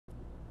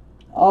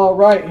All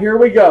right, here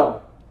we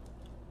go.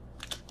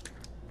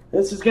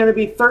 This is going to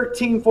be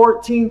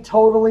 1314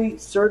 totally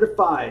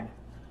certified.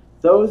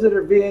 Those that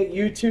are via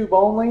YouTube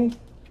only,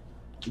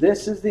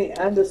 this is the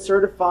end of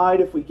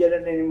certified. If we get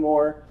it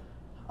anymore,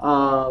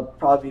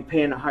 probably be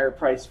paying a higher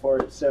price for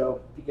it.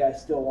 So if you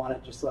guys still want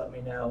it, just let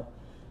me know.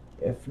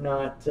 If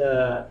not,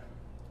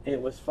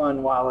 it was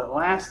fun while it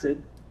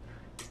lasted.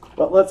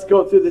 But let's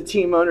go through the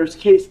team owners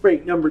case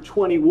break number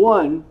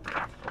 21.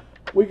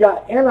 We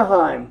got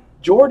Anaheim,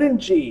 Jordan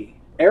G.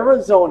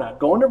 Arizona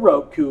going to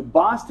Roku,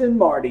 Boston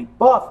Marty,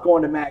 Buff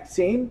going to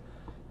Maxime,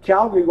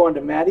 Calgary going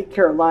to Maddie,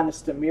 Carolina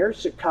Stamir,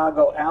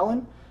 Chicago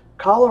Allen,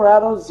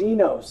 Colorado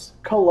Zenos,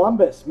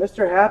 Columbus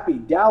Mr. Happy,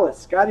 Dallas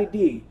Scotty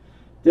D,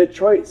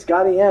 Detroit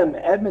Scotty M,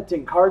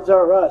 Edmonton Cards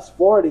R Us,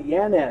 Florida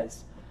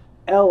Yanez,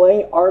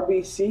 LA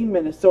RBC,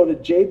 Minnesota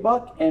J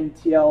Buck,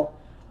 MTL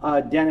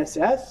Dennis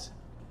S,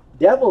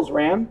 Devils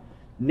Ram,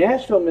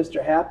 Nashville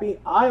Mr. Happy,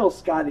 Isle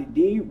Scotty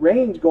D,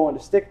 Range going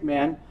to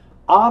Stickman,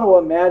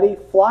 Ottawa Maddie,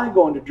 Fly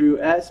going to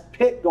Drew S,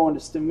 Pitt going to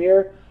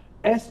Stamir,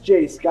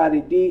 SJ Scotty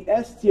D,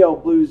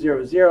 STL Blue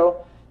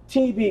 00,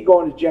 TB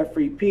going to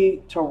Jeffrey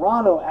P,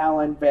 Toronto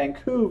Allen,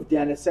 Vancouver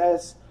Dennis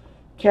S,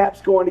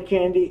 Caps going to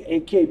Candy,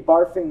 AK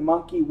Barfing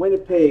Monkey,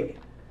 Winnipeg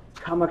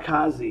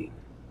Kamikaze.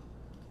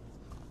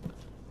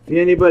 If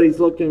anybody's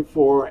looking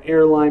for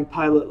airline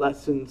pilot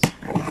lessons,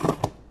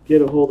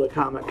 get a hold of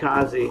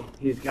Kamikaze.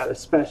 He's got a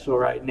special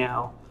right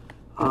now.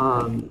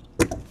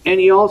 And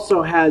he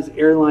also has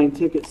airline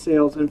ticket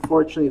sales.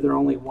 Unfortunately, they're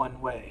only one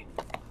way.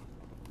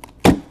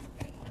 He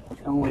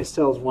only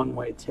sells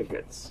one-way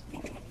tickets.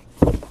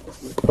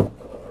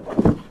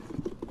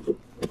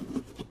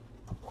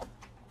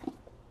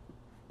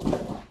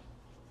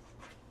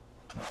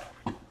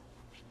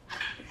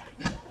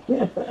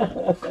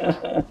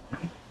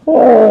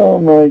 Oh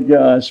my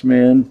gosh,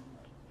 man.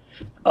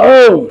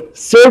 Oh,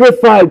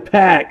 certified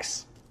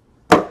packs.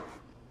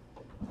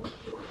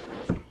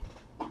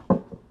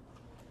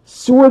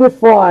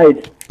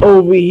 Certified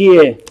over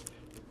here.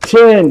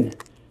 10,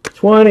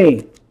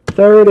 20,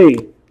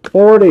 30,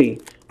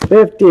 40,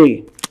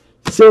 50,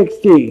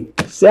 60,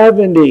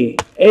 70,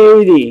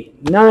 80,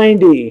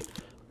 90,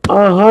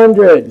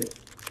 100.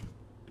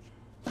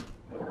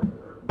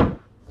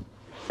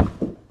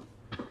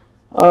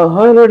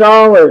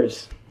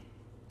 $100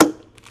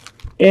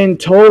 in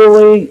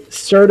totally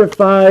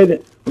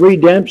certified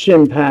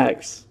redemption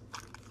packs.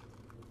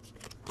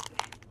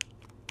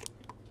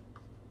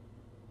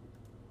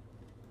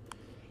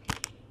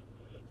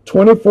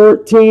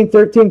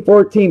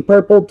 $13-14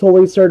 purple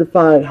totally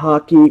certified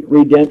hockey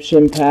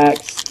redemption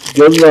packs.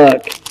 Good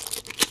luck.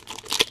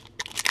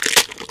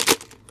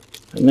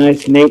 A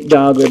nice Nate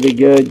Dogg would be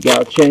good.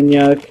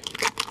 Galchenyuk.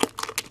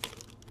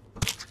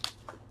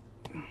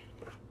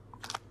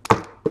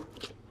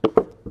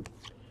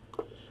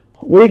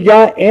 We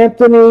got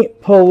Anthony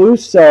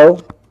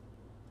Peluso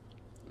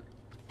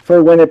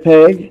for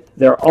Winnipeg.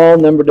 They're all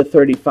numbered to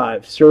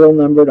 35. Serial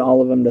numbered, all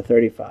of them to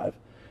 35.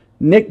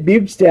 Nick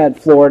Bugstad,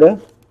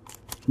 Florida.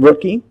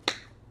 Rookie.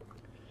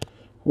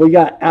 We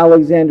got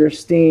Alexander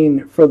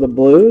Steen for the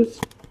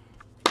Blues.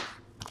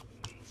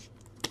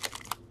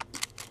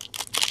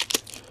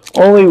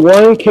 Only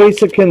one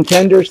case of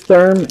Contenders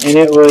Therm, and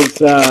it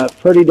was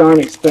pretty darn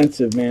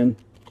expensive, man.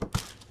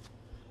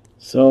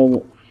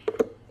 So,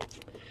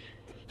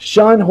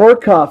 Sean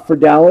Horkoff for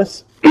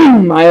Dallas.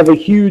 I have a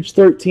huge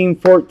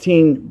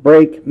 13-14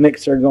 break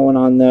mixer going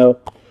on, though.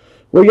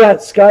 We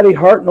got Scotty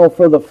Hartnell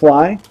for the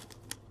Fly.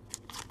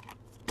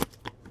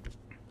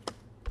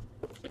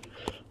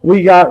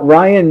 We got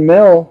Ryan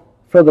Mill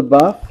for the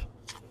Buff.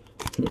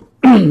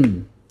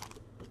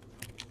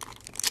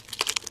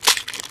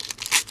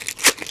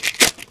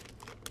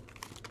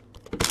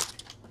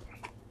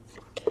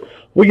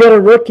 We got a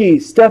rookie,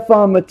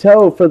 Stefan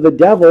Matteau for the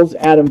Devils,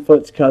 Adam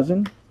Foote's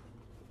cousin.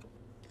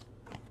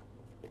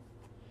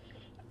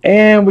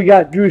 And we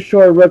got Drew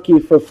Shore, rookie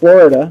for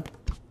Florida.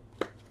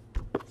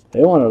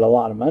 They wanted a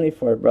lot of money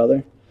for it,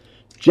 brother.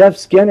 Jeff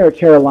Skinner,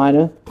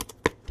 Carolina.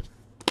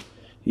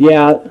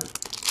 Yeah.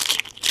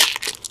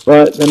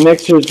 But the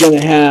mixer is going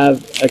to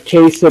have a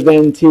case of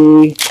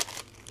NT,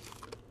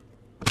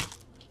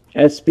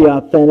 SP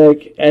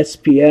Authentic,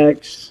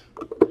 SPX,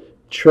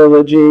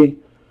 Trilogy,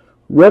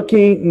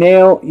 rookie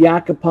Nail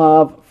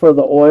Yakupov for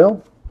the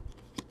Oil,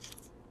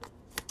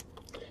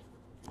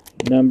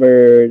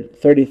 number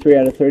 33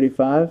 out of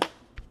 35.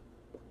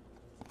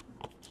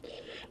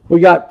 We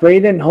got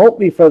Braden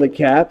Holtby for the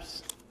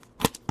Caps.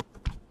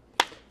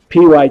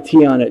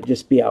 PYT on it,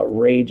 just be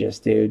outrageous,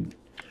 dude.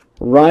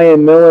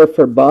 Ryan Miller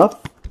for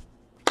Buff.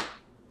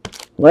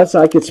 Unless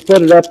I could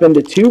split it up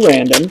into two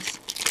randoms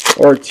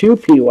or two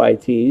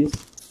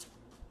PYTs.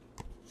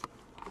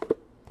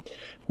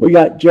 We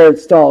got Jared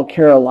Stahl,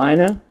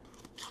 Carolina.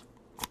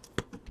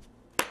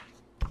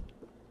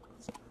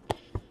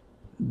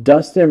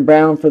 Dustin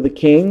Brown for the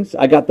Kings.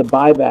 I got the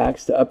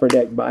buybacks, the upper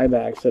deck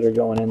buybacks that are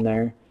going in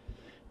there.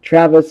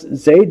 Travis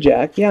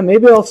Zajac. Yeah,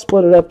 maybe I'll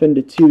split it up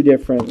into two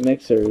different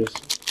mixers.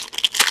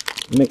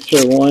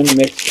 Mixer 1,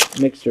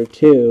 Mixer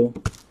 2.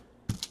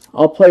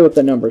 I'll play with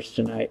the numbers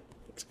tonight.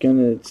 It's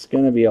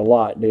gonna be a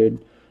lot,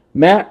 dude.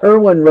 Matt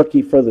Irwin,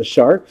 rookie for the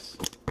Sharks.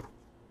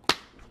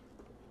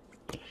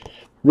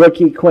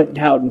 Rookie Quentin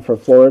Houghton for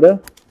Florida.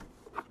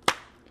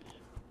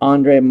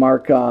 Andrei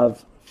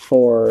Markov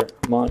for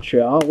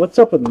Montreal. What's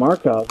up with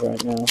Markov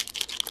right now?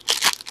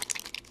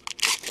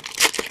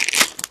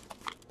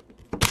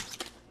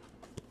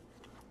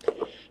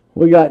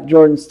 We got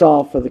Jordan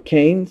Staal for the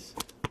Canes.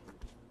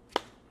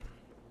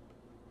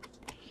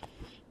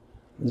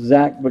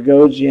 Zach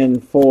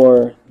Bogosian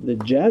for the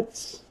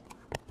Jets.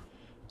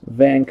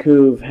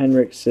 Vancouver,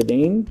 Henrik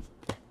Sedin.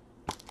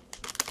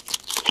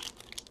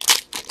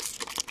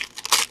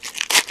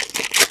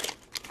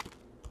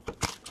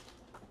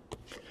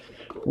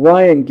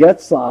 Ryan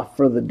Getzlaf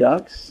for the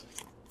Ducks.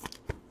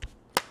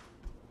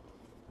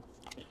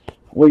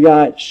 We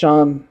got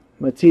Sean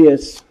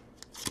Matthias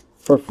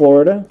for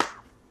Florida.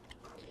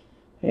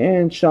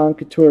 And Sean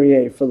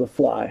Couturier for the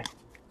Fly.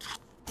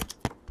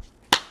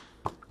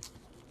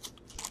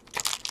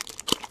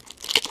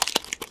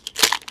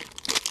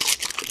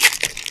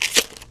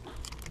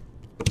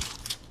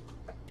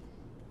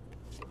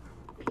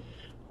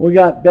 We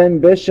got Ben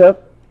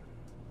Bishop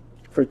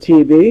for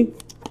TB.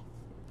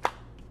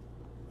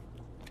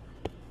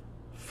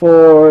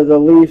 For the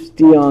Leafs,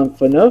 Dion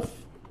Phaneuf.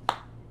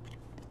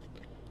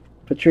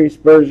 Patrice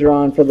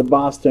Bergeron for the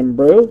Boston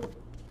Brew.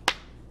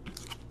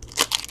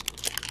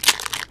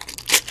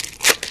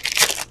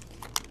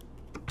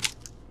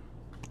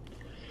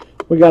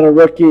 We got a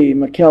rookie,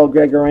 Mikhail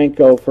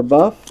Grigorenko for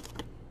Buff.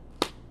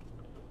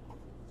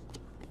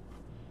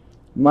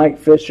 Mike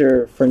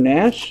Fisher for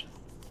Nash.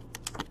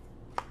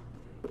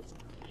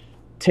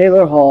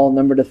 Taylor Hall,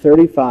 number to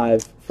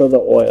 35 for the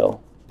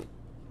Oil.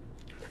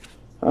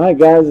 All right,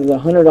 guys, there's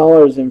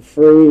 $100 in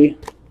free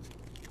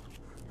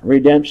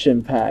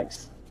redemption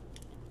packs.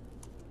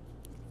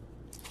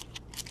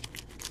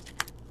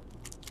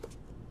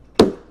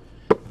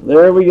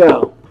 There we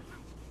go.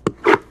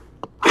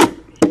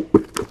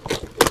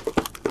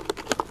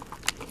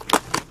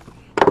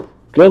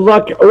 Good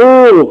luck.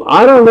 Oh,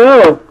 I don't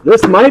know.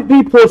 This might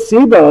be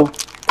placebo.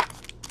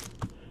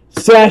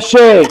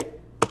 Sachet.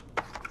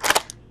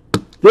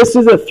 This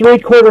is a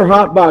 3/4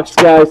 hot box,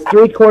 guys.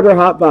 3/4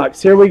 hot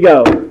box. Here we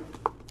go.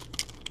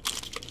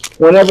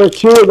 Whenever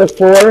 2 of the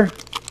 4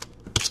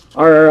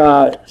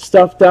 are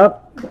stuffed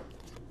up,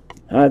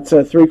 that's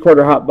a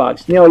 3/4 hot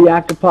box. Neil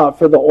Yakupov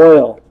for the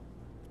Oil.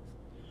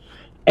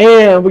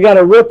 And we got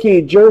a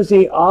rookie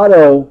jersey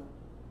auto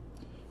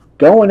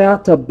going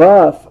out to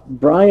Buff,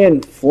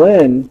 Brian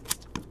Flynn.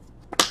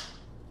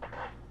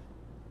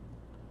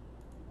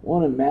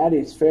 One of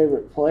Maddie's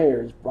favorite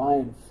players,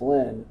 Brian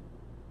Flynn.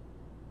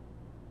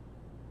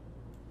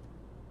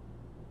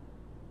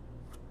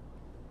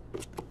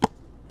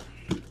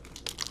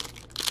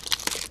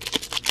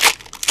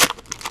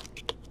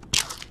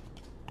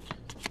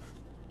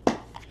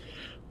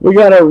 We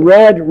got a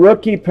red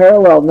rookie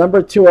parallel,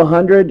 number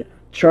 200,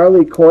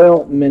 Charlie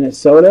Coyle,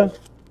 Minnesota.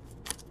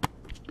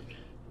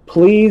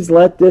 Please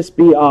let this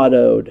be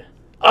autoed.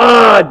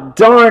 Ah,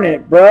 darn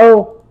it,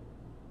 bro.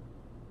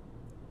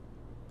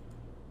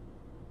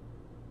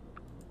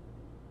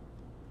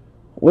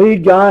 We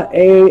got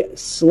a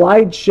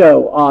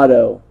slideshow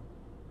auto.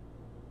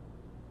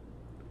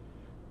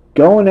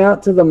 Going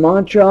out to the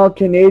Montreal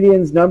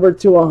Canadiens, number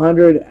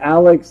 200,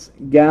 Alex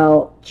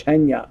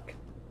Galchenyuk.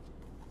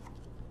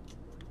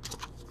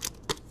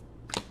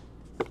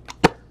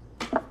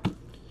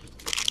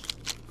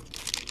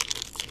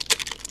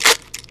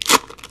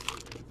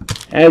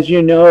 As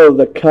you know,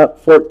 the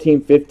Cup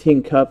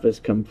 14-15 Cup is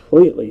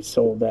completely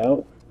sold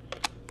out.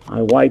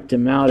 I wiped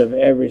them out of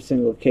every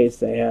single case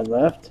they had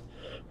left.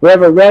 We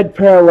have a red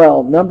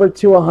parallel, number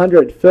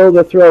 200, Phil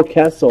the Thrill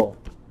Kessel.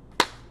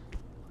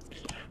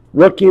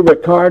 Rookie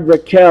Ricard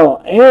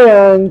Raquel.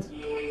 And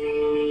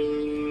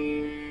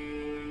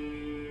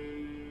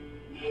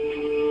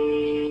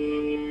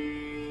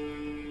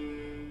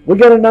we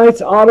got a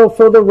nice auto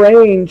for the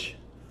Range.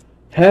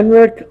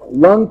 Henrik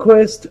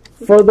Lundqvist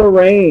for the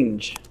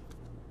Range.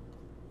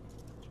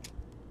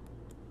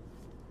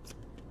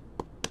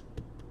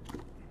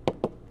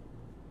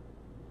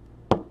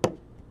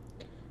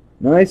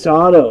 Nice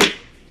auto.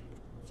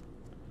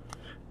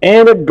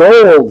 And a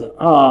gold.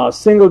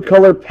 Single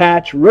color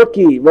patch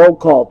rookie. Roll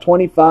call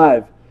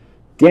 25.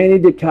 Danny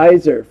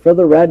DeKeyser for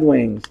the Red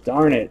Wings.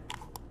 Darn it.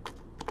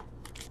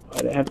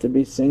 Why'd it have to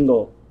be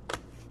single?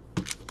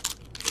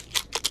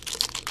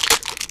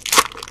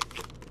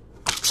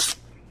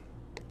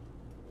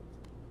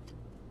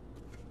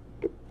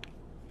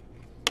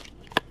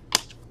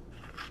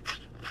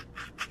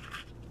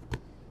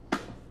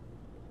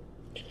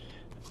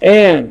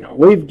 And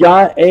we've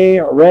got a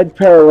red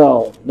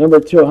parallel, number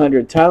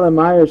 200, Tyler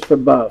Myers for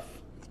Buff.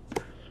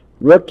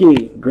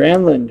 Rookie,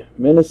 Granlund,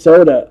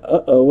 Minnesota.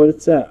 Uh-oh, what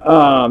is that?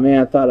 Oh,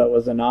 man, I thought it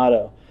was an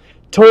auto.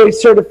 Toy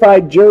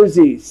certified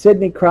jersey,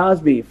 Sidney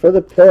Crosby for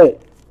the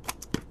Pit.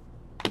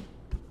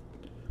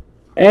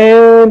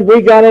 And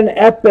we got an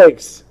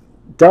Epics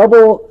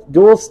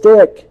dual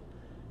stick,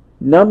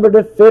 number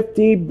to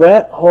 50,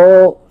 Brett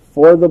Hull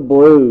for the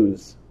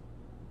Blues.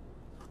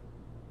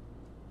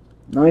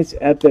 Nice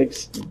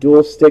Epics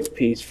dual stick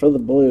piece for the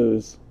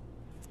Blues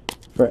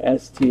for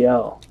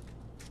STL.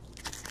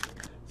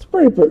 It's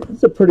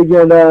a pretty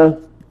good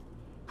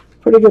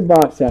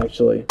box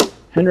actually.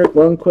 Henrik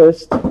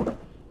Lundqvist,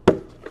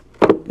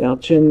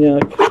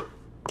 Galchenyuk,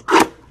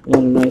 and a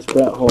nice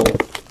Brett Hull.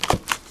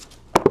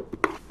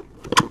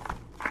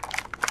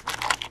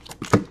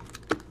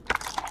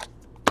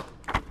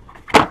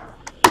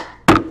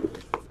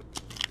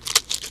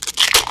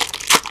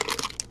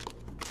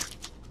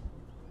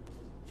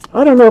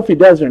 I don't know if he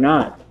does or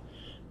not.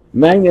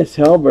 Magnus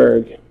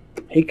Hellberg.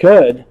 He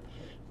could.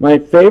 My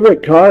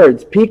favorite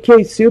cards.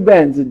 PK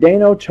Subban,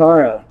 Zdeno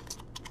Chara.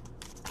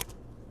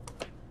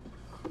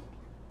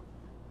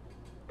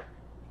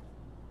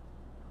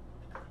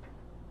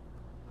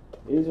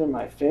 These are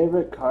my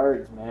favorite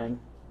cards, man.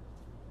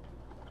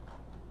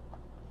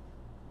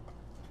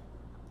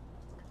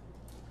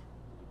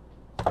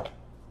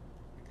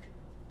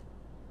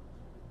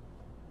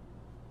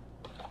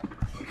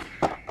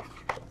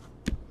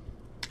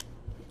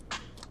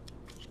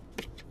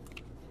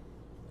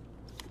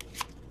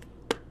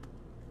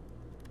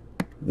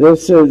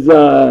 This is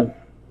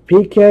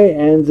PK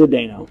and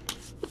Zdeno.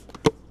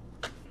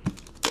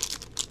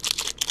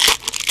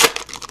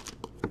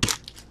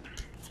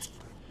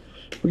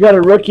 We got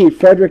a rookie,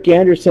 Frederick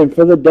Anderson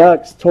for the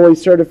Ducks. Totally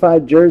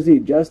certified jersey,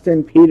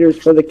 Justin Peters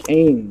for the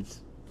Canes.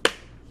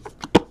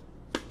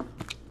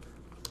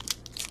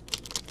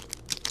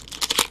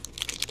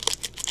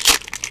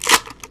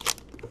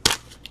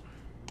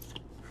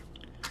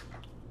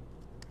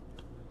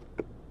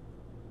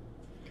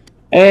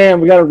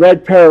 And we got a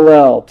red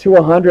parallel,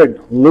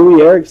 2/100,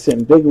 Louis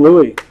Erickson, Big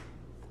Louis.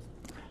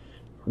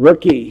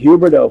 Rookie,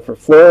 Huberdeau for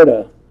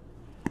Florida.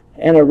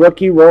 And a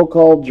rookie roll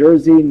call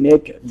jersey,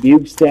 Nick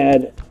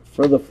Bjugstad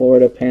for the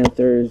Florida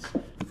Panthers. ...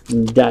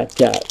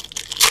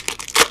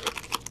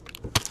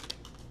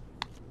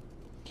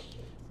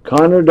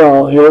 Connor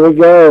Dahl, here we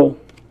go.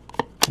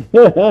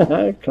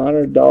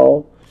 Connor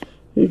Dahl,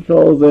 he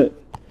calls it.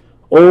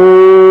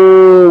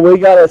 Oh, we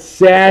got a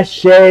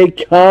sachet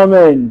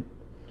coming.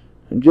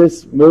 I'm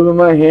just moving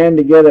my hand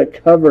to get a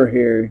cover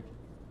here.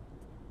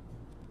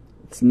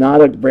 It's not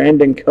a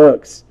Brandon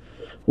Cooks.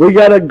 We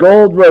got a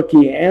gold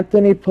rookie,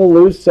 Anthony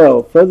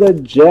Peluso for the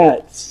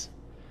Jets.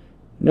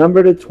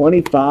 Number to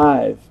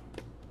 25.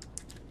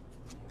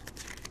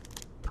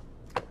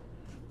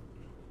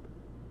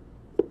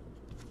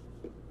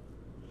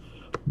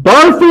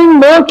 Barfing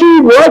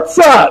Monkey, what's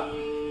up?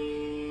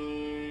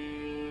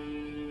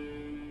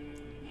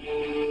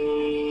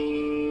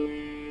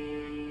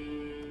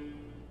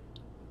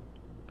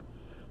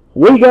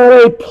 We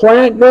got a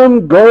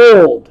platinum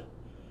gold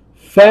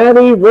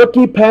Fatty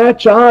rookie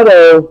patch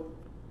auto,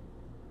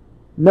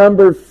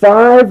 number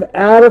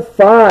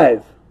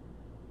 5/5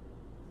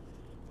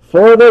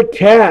 for the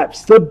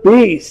Caps, the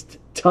Beast,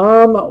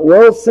 Tom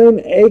Wilson,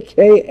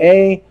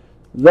 a.k.a.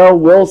 the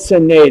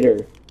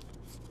Wilsonator.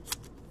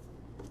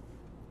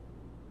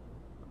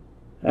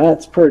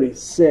 That's pretty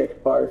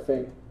sick,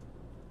 barfing.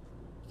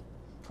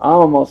 I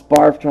almost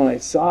barfed when I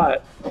saw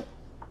it.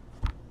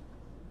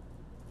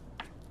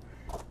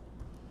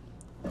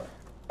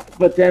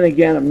 But then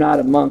again, I'm not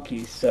a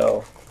monkey,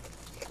 so.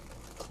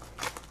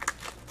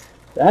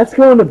 That's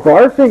going to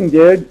barfing,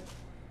 dude.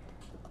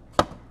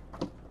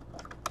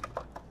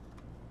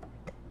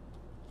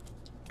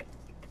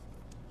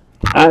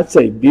 That's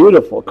a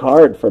beautiful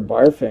card for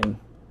barfing.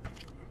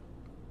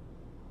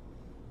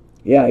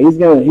 Yeah, he's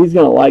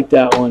gonna like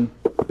that one.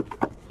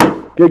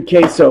 Good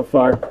case so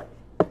far.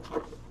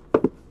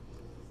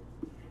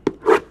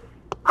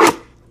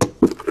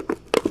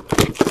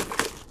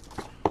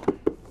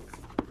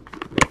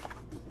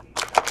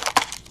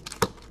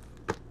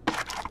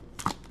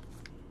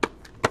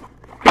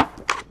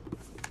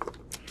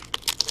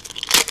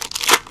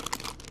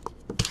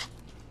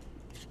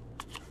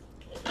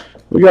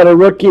 We got a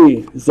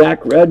rookie,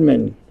 Zach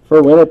Redmond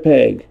for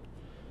Winnipeg.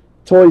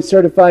 Toy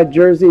certified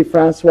jersey,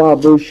 Francois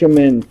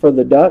Bouchemin for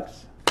the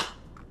Ducks.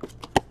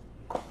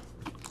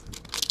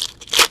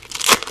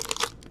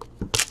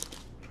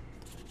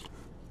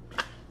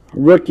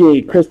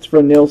 Rookie,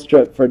 Christopher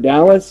Nilstrup for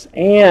Dallas.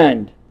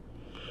 And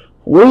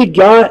we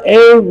got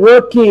a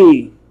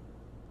rookie.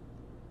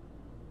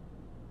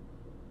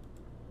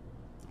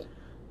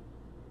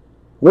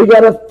 We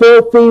got a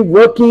filthy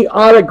rookie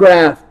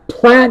autograph,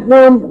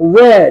 platinum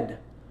red.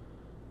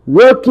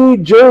 Rookie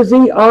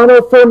jersey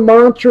auto for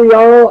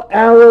Montreal,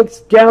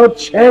 Alex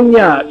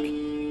Galchenyuk.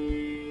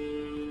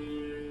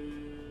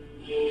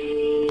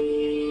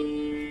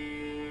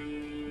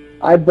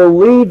 I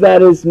believe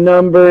that is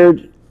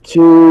numbered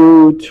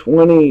to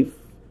 20,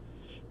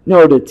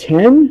 no, to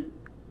 10?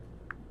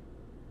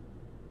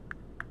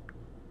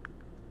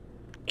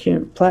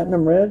 Can't,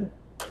 platinum red?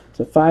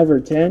 To 5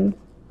 or 10?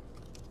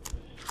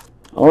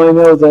 All I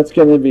know is that's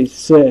going to be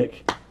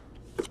sick.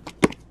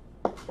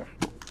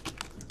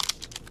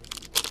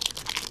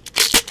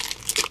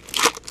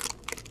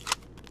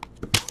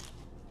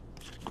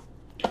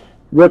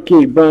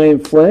 Rookie Brian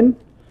Flynn.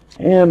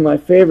 And my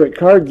favorite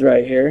cards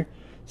right here.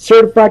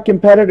 Certified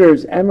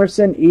competitors,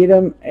 Emerson,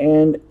 Edom,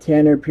 and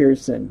Tanner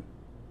Pearson.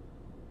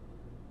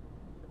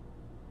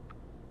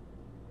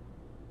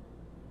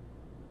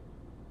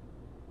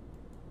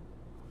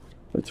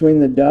 Between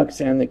the Ducks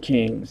and the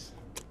Kings.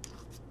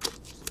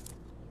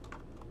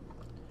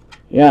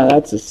 Yeah,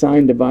 that's a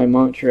sign to buy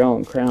Montreal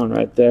and Crown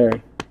right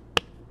there.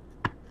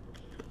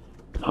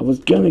 I was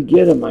going to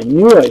get him. I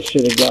knew I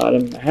should have got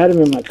him. I had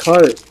him in my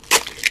cart.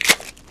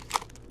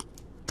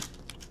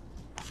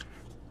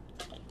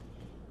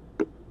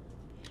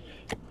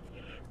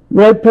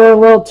 Red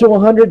parallel to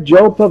 100,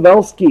 Joe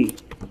Pavelski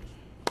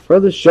for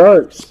the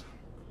Sharks.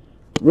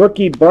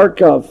 Rookie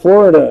Barkov,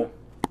 Florida.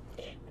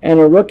 And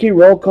a rookie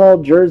roll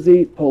call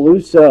jersey,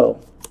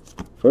 Peluso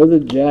for the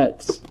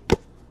Jets.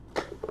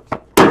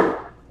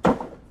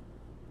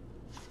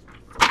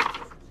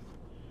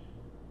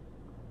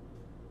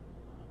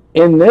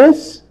 In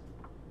this,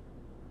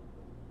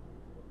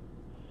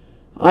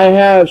 I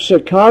have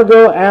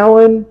Chicago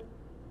Allen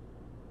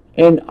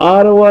and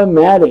Ottawa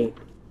Matty.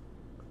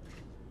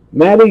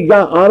 Matty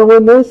got Ottawa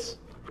in this?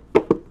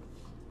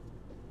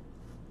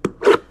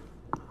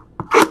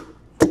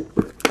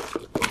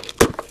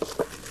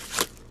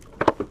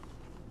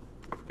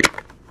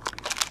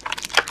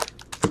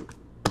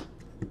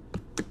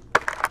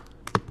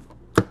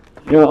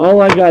 You know,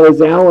 all I got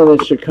is Allen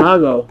in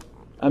Chicago.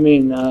 I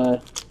mean,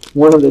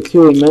 one of the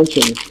two he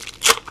mentioned.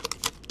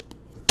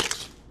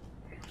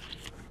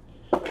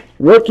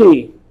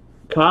 Rookie,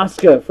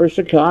 Koska for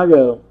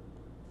Chicago.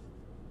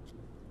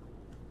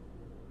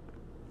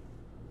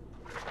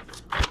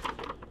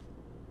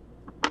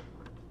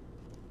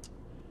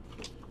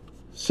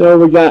 So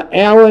we got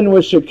Allen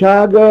with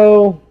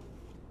Chicago.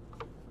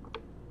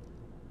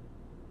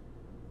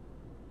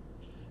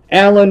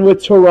 Allen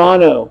with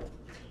Toronto.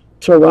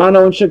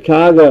 Toronto and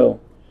Chicago.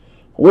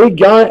 We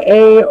got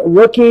a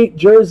rookie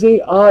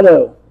jersey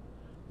auto.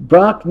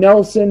 Brock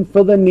Nelson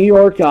for the New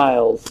York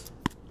Isles.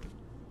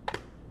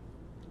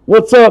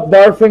 What's up,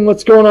 Barfing?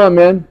 What's going on,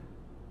 man?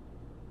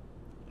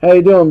 How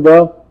you doing,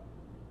 bro?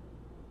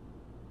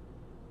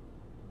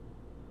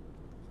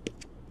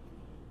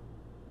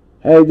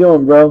 How you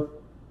doing, bro?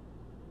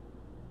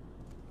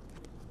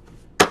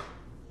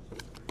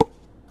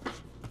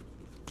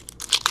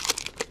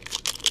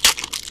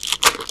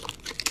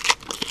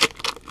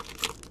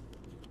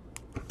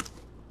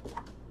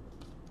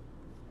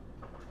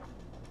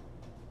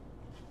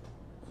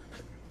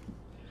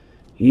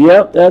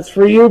 Yep, that's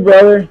for you,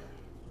 brother.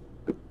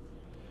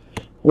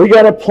 We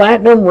got a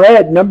platinum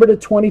red, number to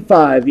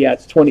 25. Yeah,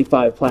 it's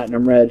 25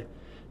 platinum red.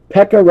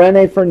 Pekka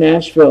Rinne for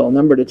Nashville,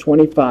 number to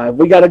 25.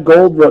 We got a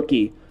gold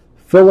rookie,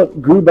 Philip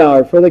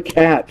Grubauer for the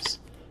Caps,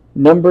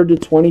 number to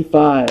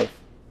 25.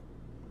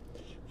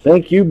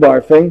 Thank you,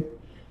 Barfing.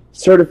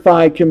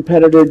 Certified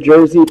competitor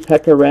jersey,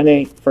 Pekka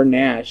Rinne for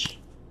Nash.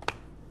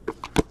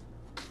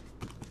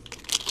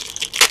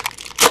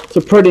 It's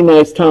a pretty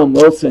nice Tom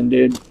Wilson,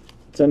 dude.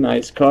 It's a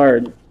nice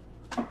card.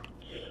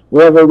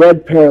 We have a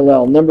red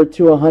parallel, number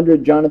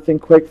 200, Jonathan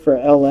Quick for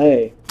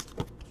LA.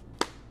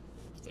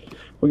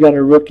 We got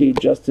a rookie,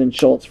 Justin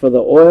Schultz for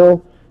the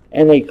Oil,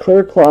 and a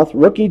clear cloth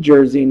rookie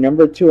jersey,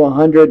 number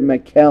 200,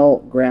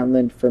 Mikael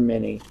Granlund for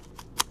Mini.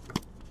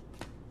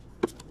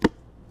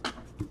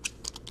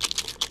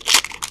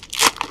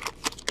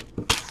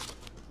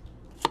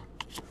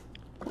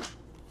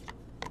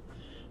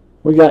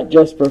 We got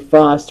Jesper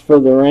Fast for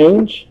the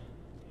Range.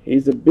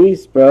 He's a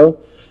beast, bro.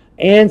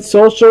 And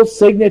social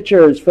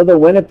signatures for the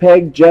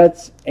Winnipeg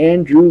Jets,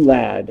 Andrew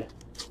Ladd.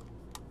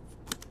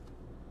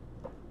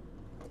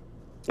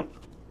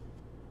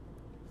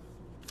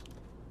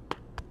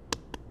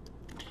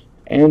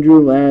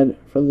 Andrew Ladd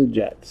for the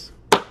Jets.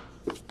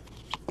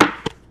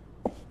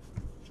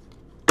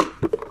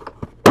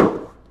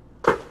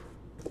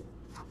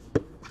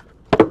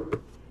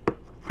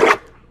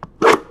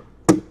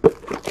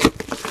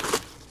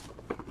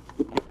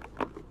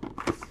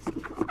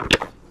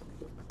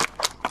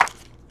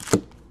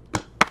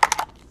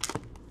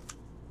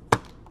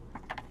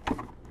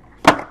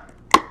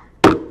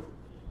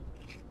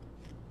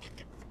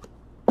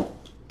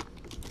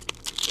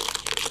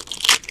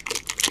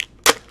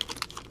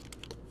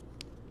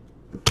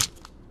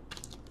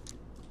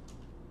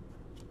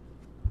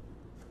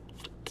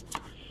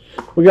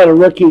 We got a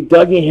rookie,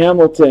 Dougie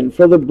Hamilton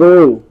for the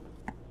Brew.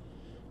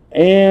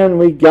 And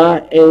we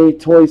got a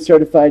toy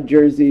certified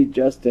jersey,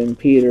 Justin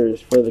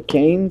Peters for the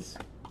Canes.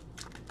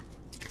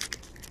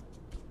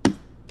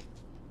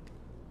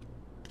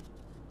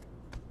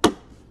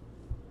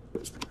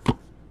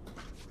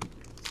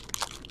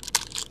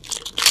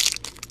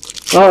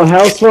 Oh,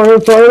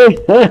 housewarming party?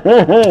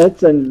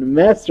 It's a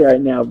mess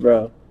right now,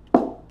 bro.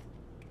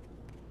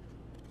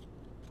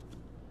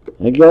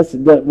 I guess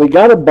that we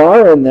got a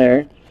bar in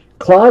there.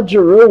 Claude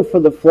Giroux for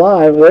the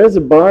Fly. Well, there's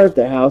a bar at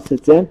the house.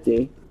 It's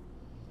empty.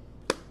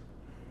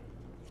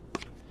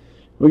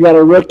 We got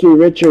a rookie,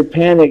 Richard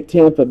Panik,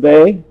 Tampa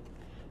Bay.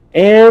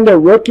 And a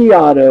rookie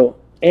auto,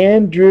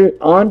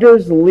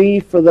 Anders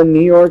Lee for the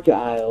New York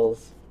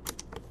Isles.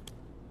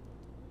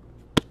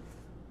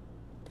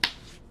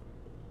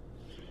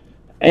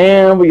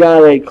 And we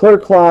got a clear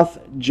cloth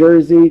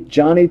jersey,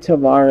 Johnny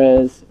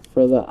Tavares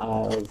for the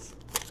Isles.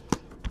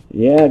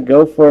 Yeah,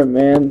 go for it,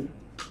 man.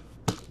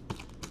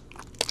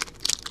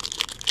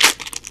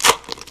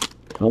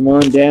 Come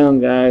on down,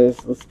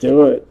 guys. Let's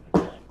do it.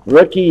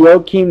 Rookie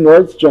Joakim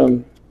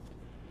Nordstrom.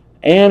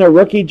 And a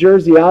rookie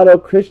jersey auto,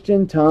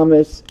 Christian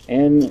Thomas,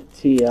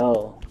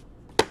 NTL.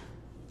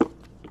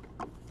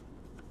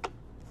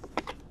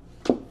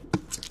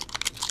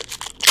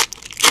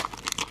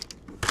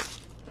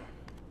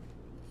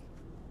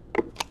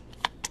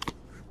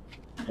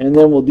 And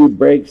then we'll do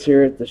breaks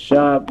here at the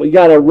shop. We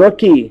got a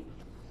rookie,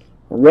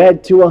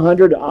 red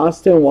 200,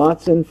 Austin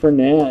Watson for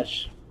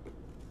Nash.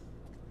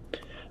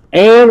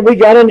 And we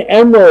got an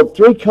emerald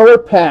 3-color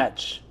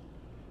patch,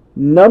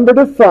 number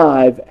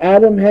 /5,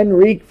 Adam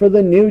Henrique for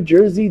the New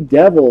Jersey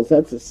Devils.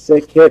 That's a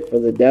sick hit for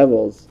the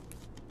Devils.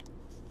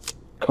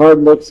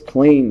 Card looks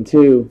clean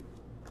too.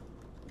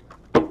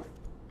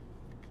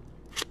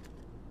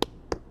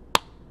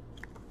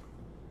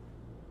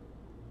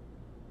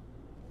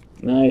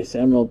 Nice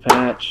emerald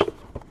patch.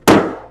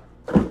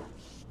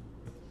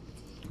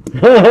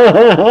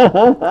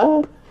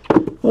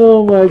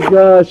 Oh my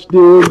gosh,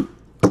 dude.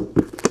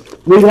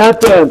 We'd have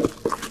to,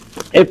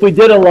 if we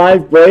did a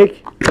live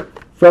break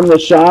from the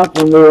shop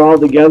when we were all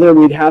together,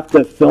 we'd have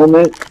to film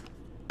it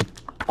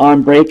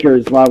on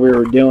breakers while we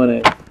were doing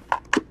it.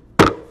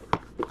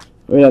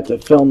 We'd have to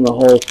film the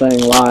whole thing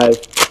live.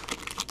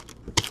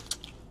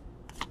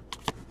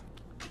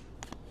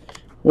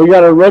 We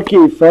got a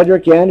rookie,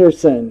 Frederick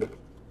Anderson.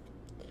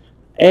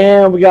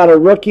 And we got a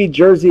rookie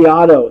jersey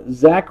auto,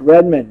 Zach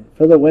Redmond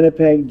for the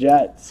Winnipeg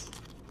Jets.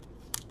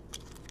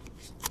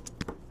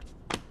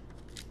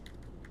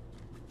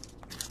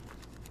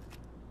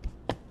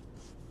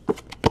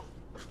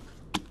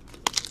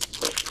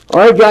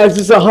 All right, guys,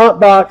 this is a hot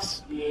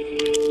box.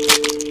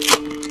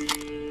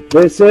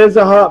 This is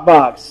a hot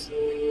box.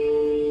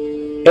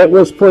 It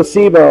was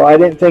placebo. I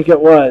didn't think it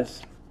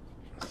was.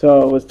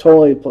 So it was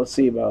totally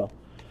placebo.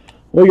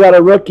 We got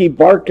a rookie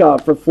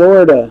Barkov for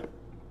Florida.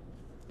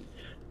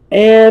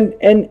 And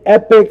an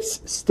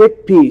Epix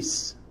stick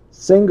piece,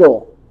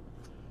 single.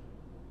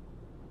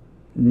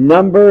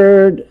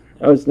 Numbered,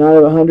 oh, it's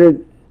not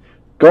 100.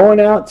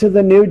 Going out to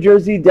the New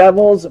Jersey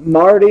Devils,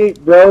 Marty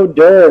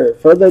Brodeur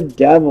for the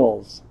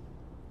Devils.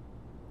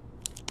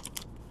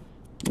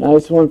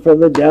 Nice one for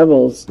the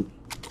Devils.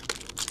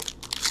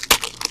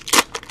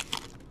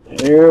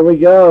 Here we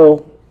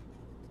go.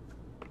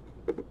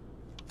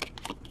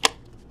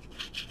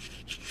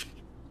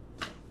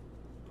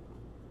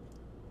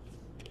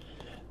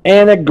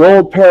 And a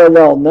gold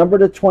parallel, number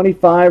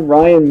 /25,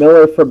 Ryan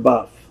Miller for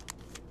Buff.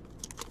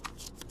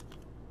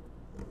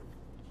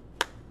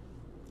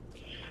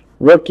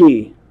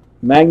 Rookie,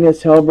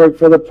 Magnus Hellberg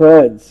for the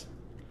Preds.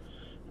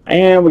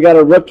 And we got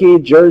a rookie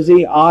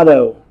jersey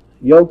auto,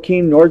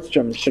 Joakim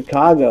Nordstrom,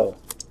 Chicago.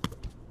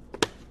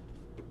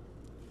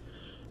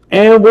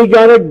 And we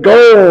got a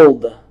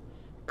gold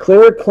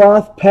clear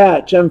cloth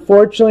patch.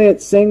 Unfortunately,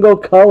 it's single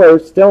color,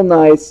 still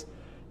nice.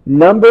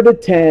 Number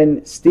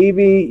 /10,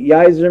 Stevie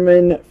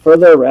Yzerman for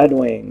the Red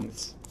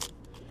Wings.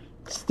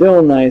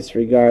 Still nice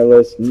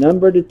regardless.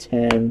 Number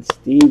 /10,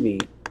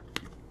 Stevie.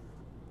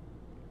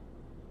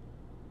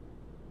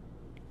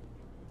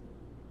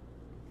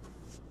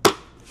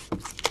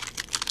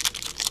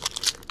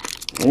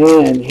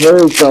 And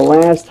here's the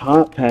last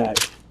hot pack.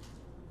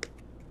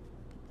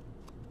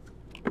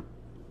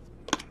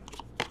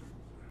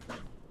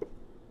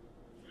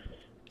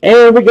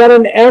 And we got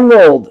an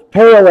emerald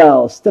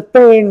parallel,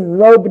 Stefan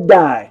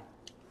Robitaille.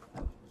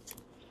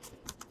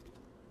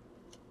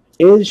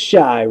 Is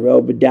shy,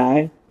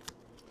 Robitaille.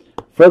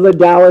 For the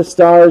Dallas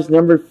Stars,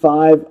 number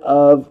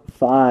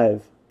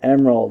 5/5,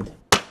 emerald.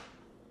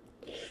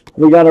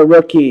 We got a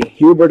rookie,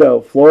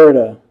 Huberdeau,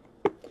 Florida.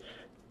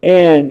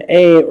 And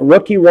a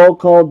rookie roll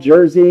call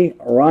jersey,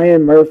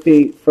 Ryan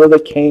Murphy for the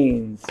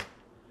Canes.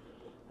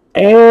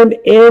 And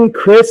in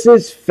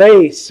Chris's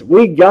face,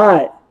 we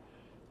got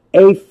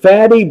a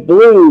Fatty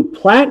Blue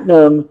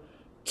Platinum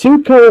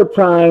 2-color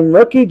prime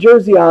rookie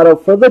jersey auto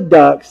for the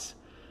Ducks,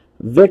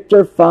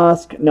 Victor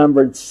Fosk,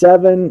 numbered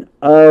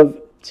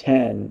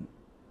 7/10.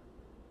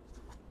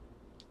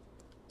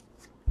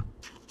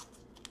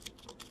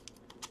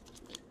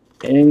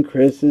 In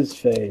Chris's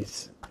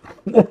face.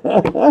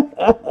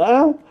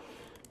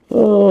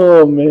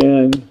 Oh,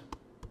 man.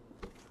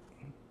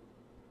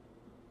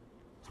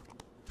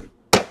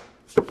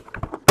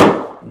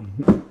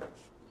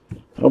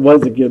 That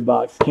was a good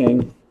box,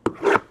 King.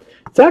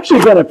 It's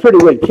actually been a pretty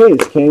good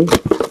case, King.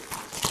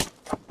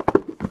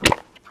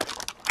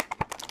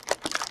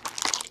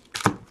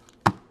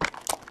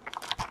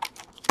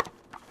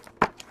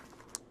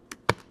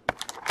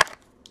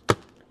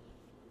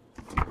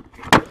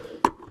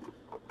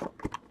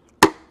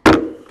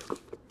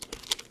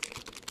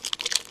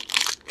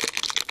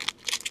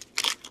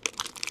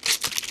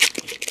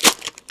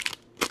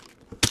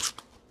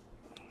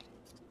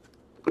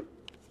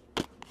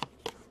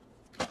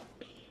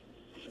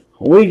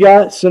 We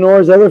got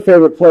Sonora's other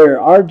favorite player,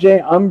 R.J.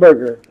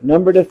 Umberger,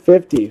 number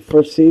 /50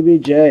 for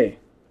CBJ.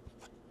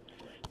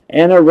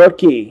 And a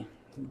rookie,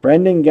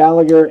 Brendan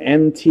Gallagher,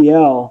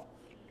 MTL.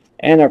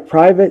 And a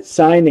private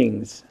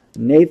signings,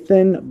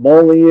 Nathan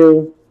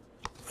Beaulieu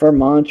for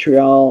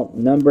Montreal,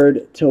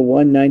 numbered to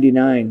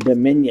 199,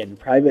 Dominion,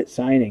 private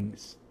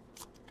signings.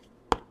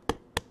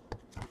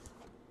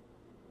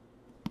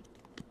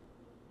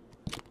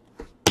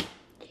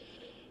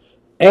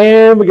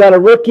 And we got a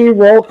rookie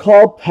roll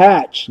call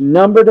patch,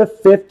 number to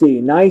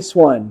 50. Nice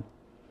one.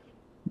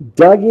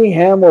 Dougie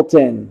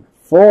Hamilton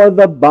for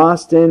the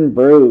Boston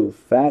Brew.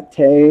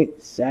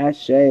 Fate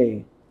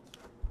Sachet.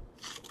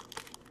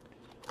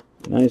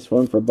 Nice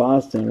one for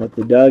Boston with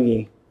the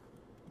Dougie.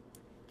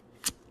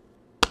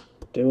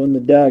 Doing the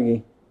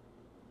Dougie.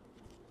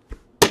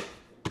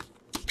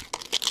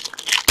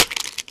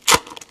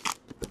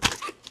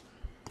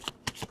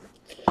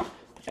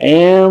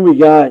 And we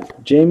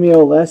got Jamie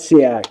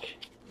Olesiak.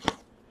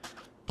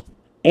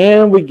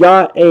 And we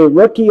got a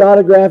rookie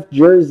autograph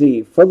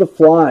jersey for the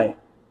Fly.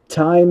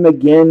 Ty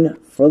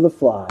McGinn for the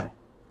Fly.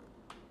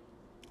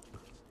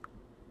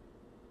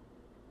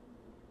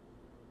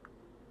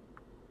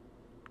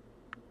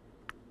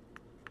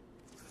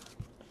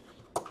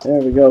 There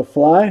we go,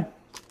 Fly.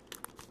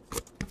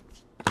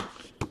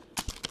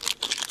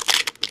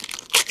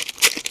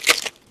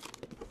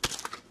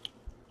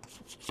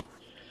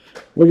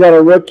 We got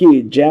a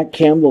rookie, Jack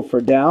Campbell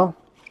for Dow.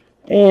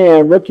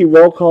 And rookie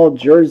roll call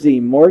jersey,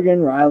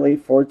 Morgan Riley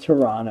for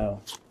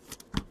Toronto.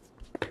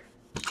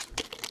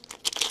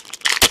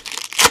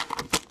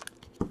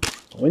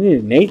 We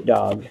need a Nate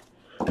Dogg.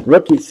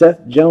 Rookie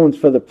Seth Jones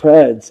for the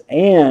Preds.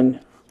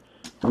 And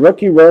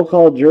rookie roll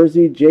call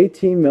jersey,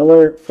 JT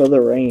Miller for the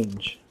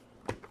Range.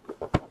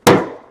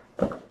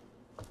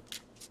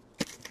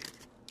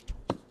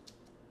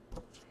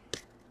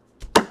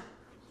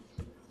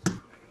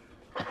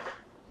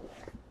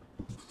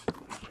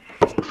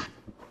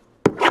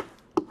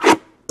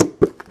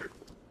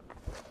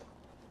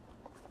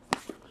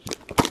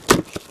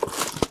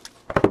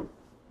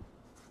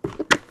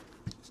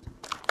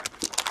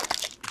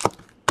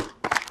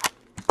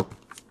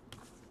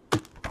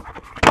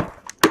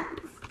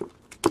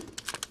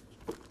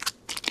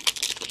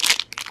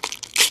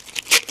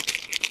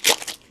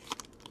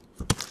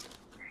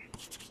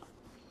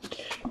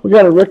 We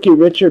got a rookie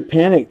Richard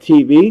Panik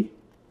TV.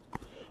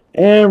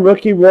 And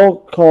rookie roll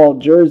call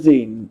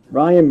jersey,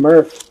 Ryan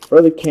Murph for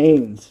the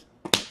Canes.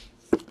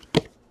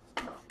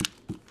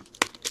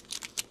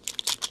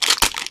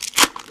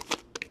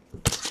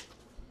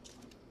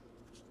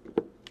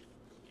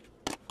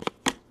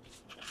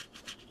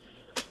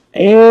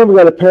 And we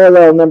got a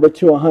parallel number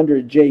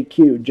 200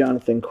 JQ,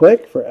 Jonathan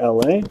Quick for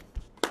LA.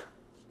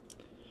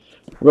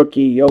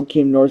 Rookie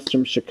Joachim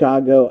Nordstrom,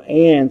 Chicago.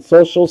 And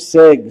Social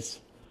Sigs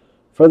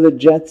for the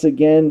Jets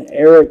again,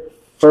 Eric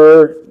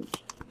Furr,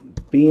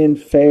 being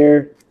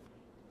fair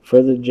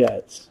for the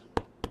Jets.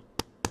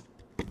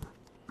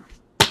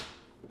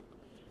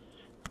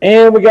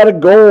 And we got a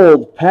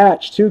gold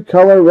patch,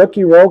 2-color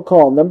rookie roll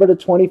call, number to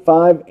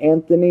 25,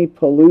 Anthony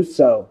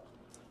Peluso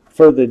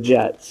for the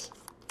Jets.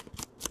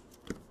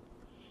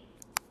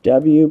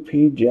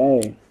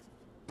 WPJ.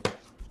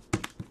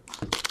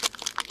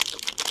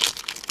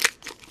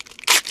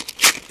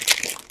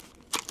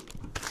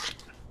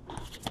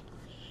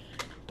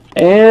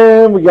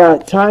 And we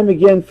got time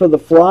again for the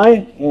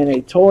Fly and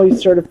a totally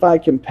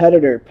certified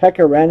competitor,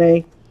 Pekka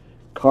Rinne,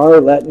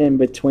 Carl Lettinen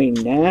between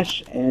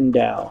Nash and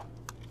Dow.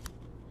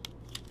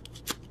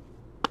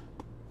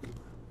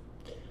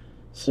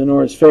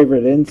 Sonora's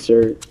favorite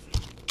insert.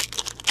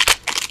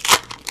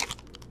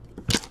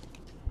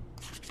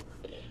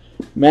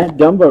 Matt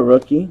Dumba,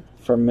 rookie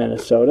from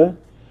Minnesota.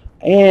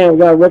 And we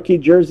got a rookie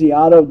jersey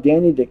auto,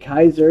 Danny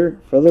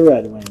DeKeyser for the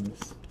Red Wings.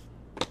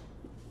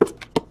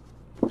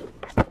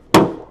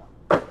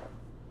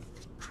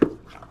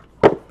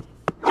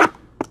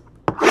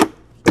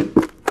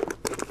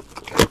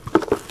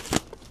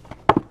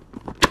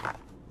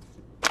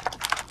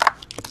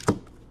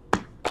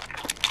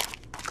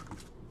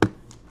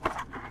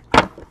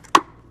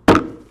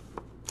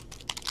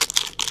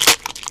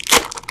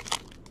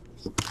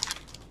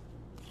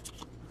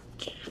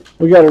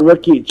 We got a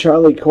rookie,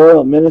 Charlie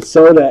Coyle,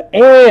 Minnesota.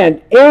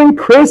 And in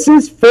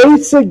Chris's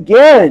face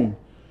again,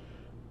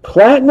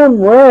 Platinum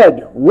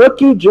Red,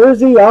 rookie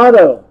jersey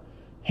auto.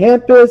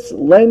 Hampus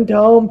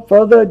Lindholm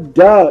for the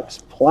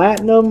Ducks.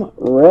 Platinum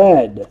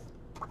Red.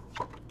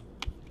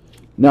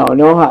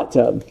 No hot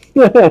tub.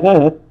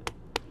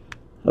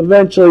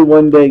 Eventually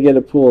one day get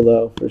a pool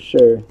though, for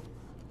sure.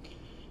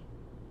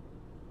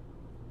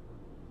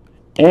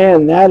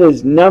 And that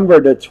is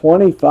numbered to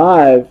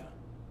 25.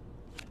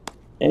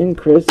 In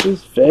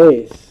Chris's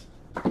face.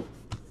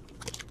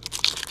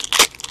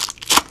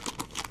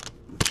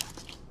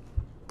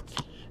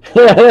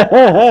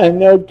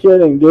 No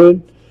kidding,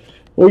 dude.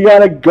 We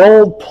got a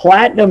gold,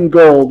 platinum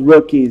gold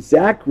rookie,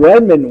 Zach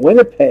Redmond,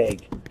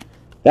 Winnipeg.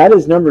 That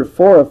is number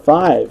 4 of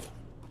 5.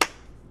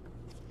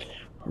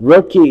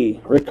 Rookie,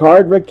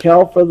 Ricard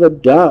Raquel for the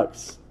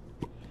Ducks.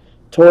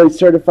 Toy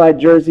certified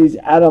jerseys,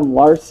 Adam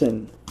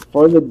Larson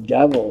for the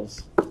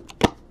Devils.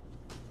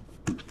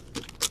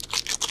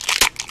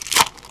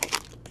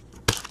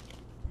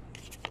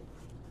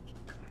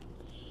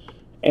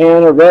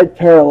 And a red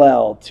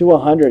parallel to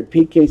 100,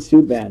 PK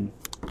Subban.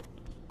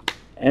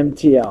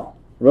 MTL.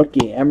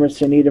 Rookie,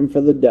 Emerson Edom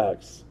for the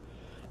Ducks.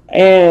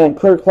 And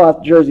clear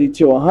cloth jersey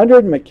to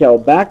 100, Mikael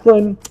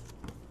Backlund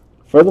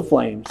for the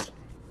Flames.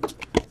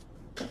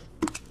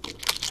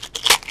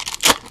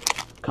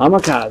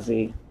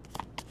 Kamikaze.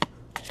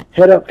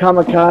 Hit up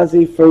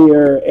Kamikaze for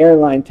your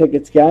airline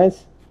tickets,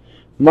 guys.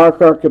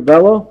 Mark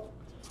Arcabello.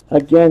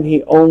 Again,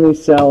 he only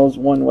sells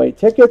one-way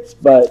tickets,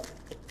 but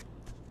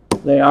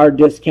they are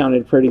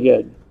discounted pretty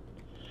good.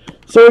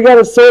 So we got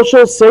a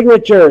social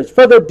signatures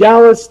for the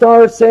Dallas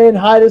Stars saying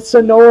hi to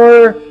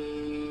Sonor.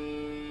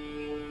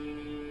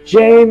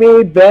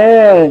 Jamie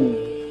Benn.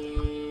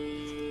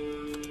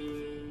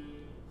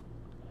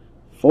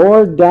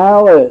 For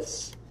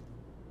Dallas.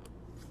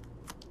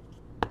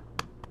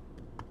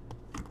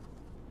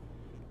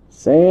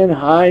 Saying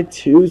hi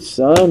to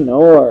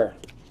Sonor.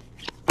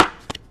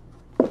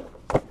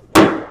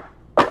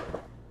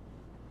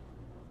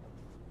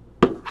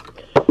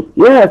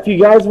 Yeah, if you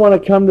guys want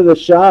to come to the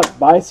shop,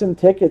 buy some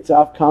tickets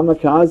off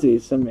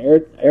Kamikaze, some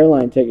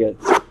airline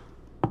tickets.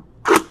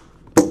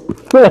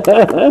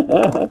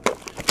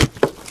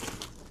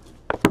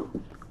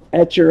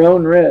 At your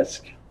own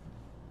risk.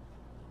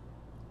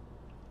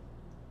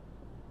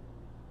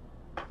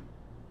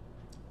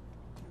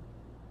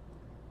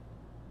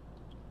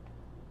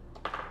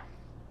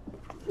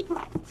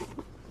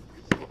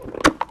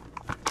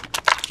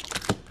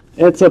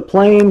 It's a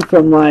plane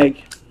from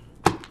like,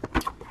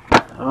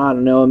 I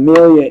don't know,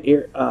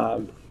 Amelia,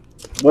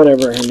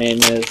 whatever her name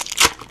is,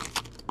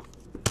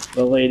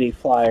 the lady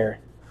flyer.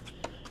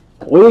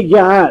 We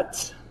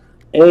got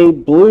a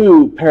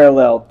blue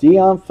parallel,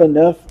 Dion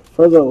Phaneuf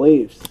for the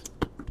Leafs.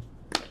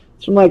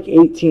 It's from like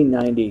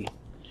 1890.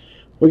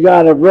 We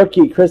got a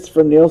rookie,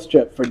 Christopher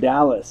Nielstrip for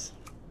Dallas.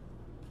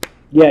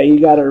 Yeah,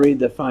 you got to read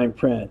the fine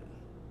print.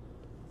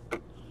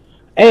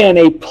 And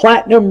a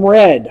platinum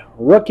red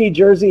rookie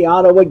jersey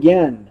auto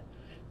again.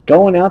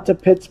 Going out to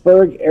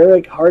Pittsburgh,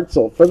 Eric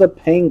Hartzell for the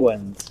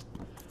Penguins.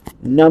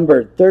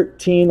 Number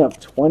 13 of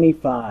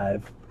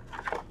 25.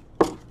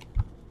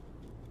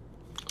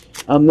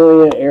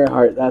 Amelia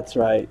Earhart, that's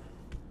right.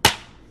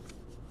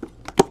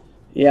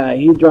 Yeah,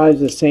 he drives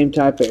the same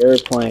type of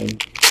airplane.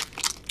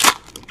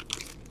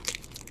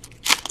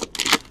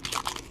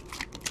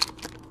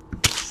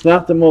 It's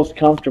not the most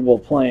comfortable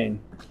plane.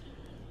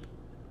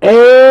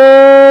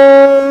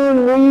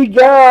 And we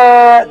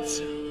got,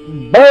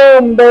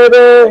 boom,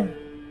 baby.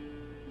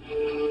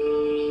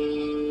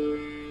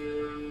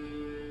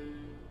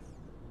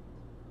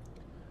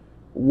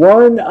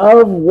 One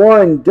of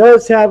one.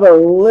 Does have a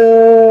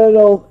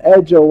little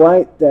edge of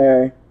white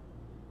there.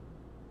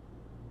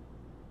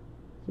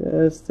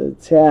 Just a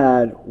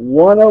tad.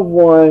 One of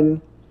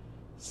one.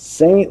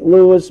 St.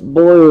 Louis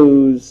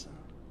Blues.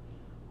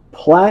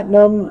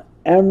 Platinum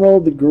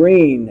Emerald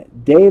Green.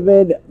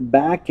 David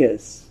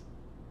Backes.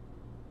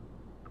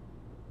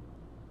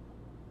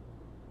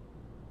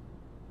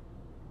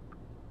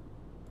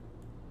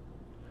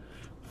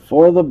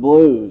 For the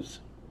Blues.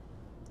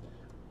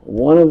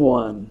 One of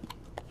one.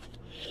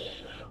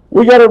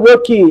 We got a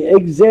rookie,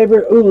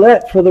 Xavier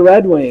Ouellette for the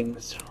Red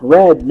Wings.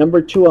 Red,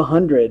 number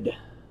 200.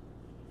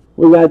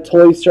 We got a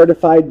Toy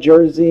Certified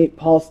jersey,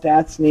 Paul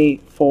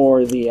Stastny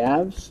for the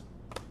Avs.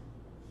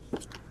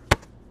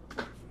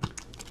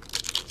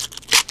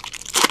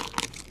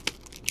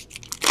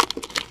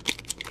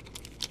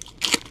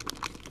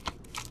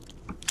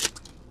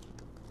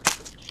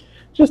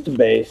 Just a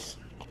base.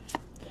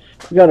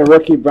 We got a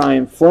rookie,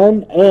 Brian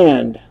Flynn,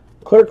 and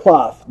clear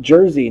cloth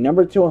jersey,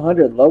 number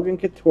 200, Logan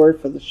Couture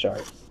for the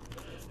Sharks.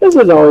 This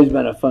has always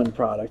been a fun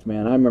product,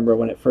 man. I remember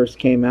when it first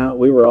came out,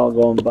 we were all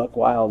going buck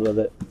wild with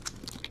it.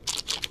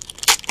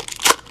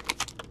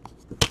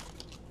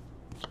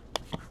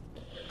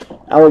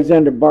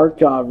 Alexander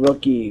Barkov,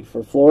 rookie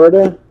for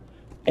Florida.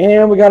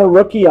 And we got a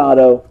rookie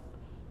auto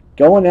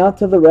going out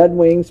to the Red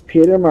Wings,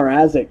 Peter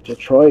Mrazek,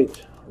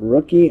 Detroit.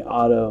 Rookie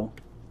auto.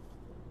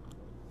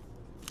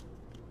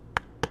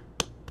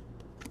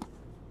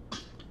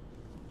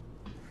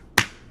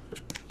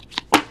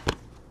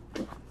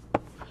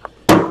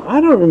 I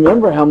don't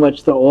remember how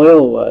much the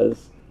oil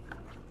was.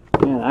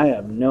 Man, I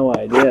have no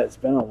idea. It's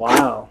been a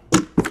while.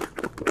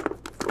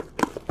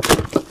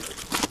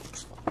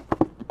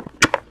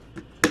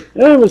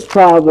 It was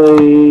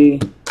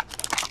probably,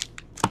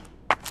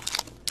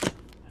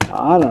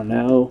 I don't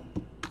know,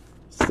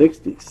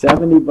 60,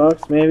 70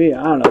 bucks maybe.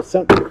 I don't know,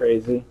 something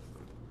crazy.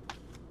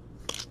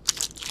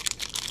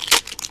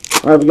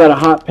 All right, we got a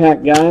hot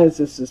pack, guys.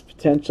 This is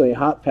potentially a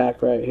hot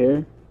pack right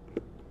here.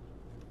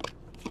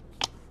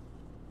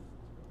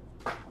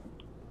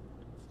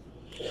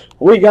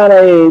 We got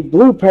a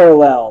blue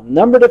parallel,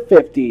 number to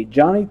 50,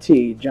 Johnny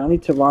T. Johnny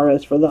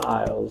Tavares for the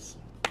Isles.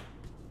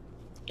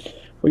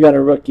 We got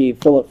a rookie,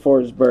 Philip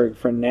Forsberg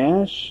for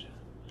Nash.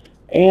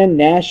 And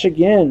Nash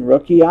again,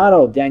 rookie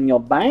auto, Daniel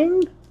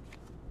Bang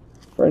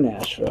for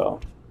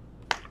Nashville.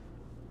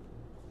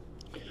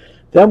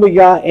 Then we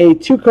got a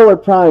two-color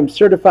prime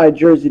certified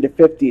jersey to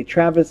 50,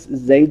 Travis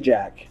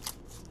Zajac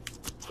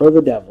for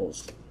the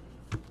Devils.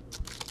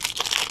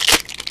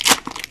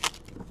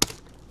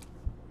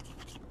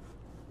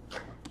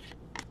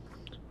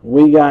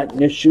 we got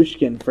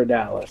Nishushkin for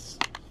Dallas.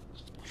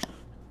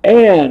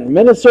 And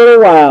Minnesota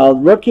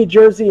Wild, rookie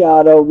jersey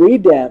auto,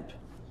 redemp.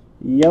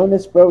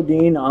 Jonas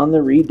Brodin on the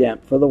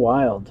redemp for the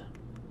Wild.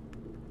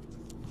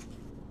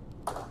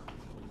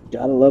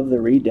 Gotta love the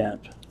redemp.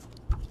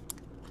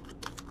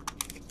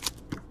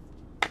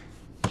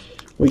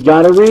 We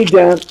got a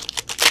redemp.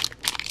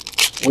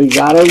 We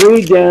got a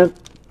redemp.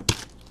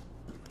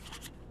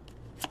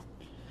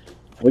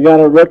 We got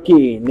a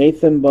rookie,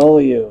 Nathan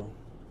Beaulieu.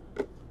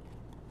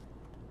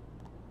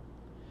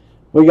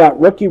 We got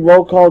rookie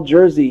roll call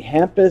jersey,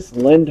 Hampus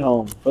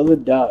Lindholm for the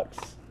Ducks.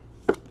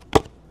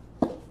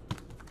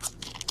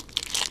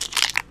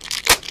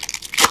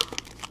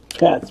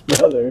 Pat's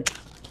brother.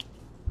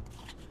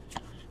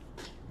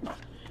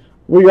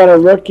 We got a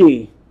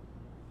rookie,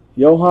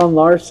 Johan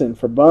Larsson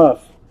for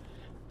Buff.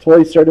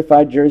 Totally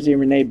certified jersey,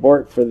 Renee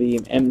Bork for the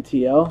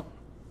MTL.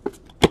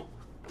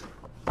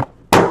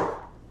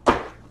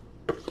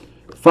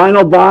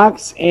 Final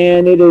box,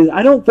 and it is,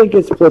 I don't think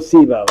it's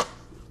placebo.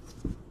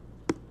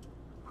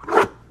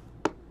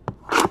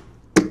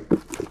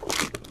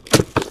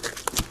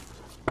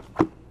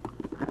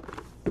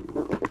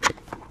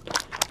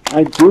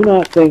 I do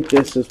not think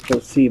this is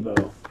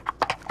placebo.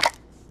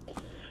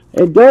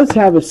 It does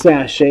have a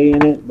sachet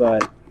in it,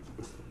 but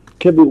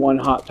could be one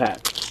hot pack.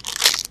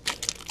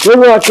 Good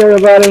luck,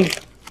 everybody.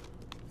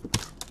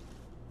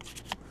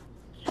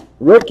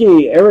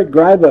 Rookie, Eric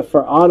Greiba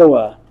for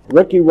Ottawa.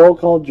 Rookie roll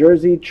call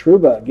jersey,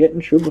 Trouba. Getting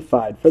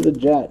Troubified for the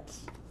Jets.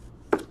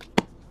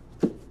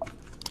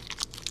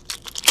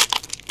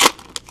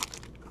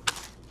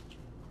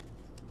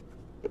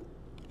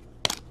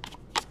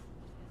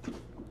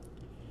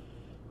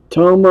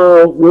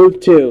 Tomo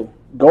Rutu,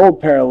 gold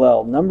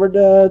parallel, numbered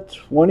to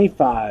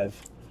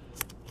 25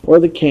 for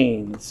the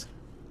Canes.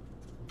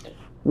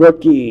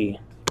 Rookie,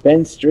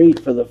 Ben Street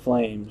for the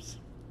Flames.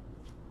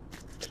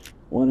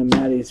 One of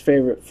Maddie's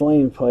favorite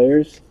Flame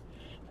players.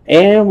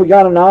 And we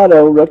got an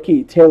auto,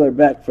 rookie, Taylor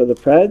Beck for the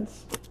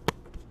Preds.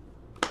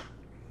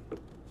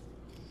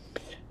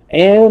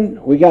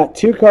 And we got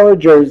two-color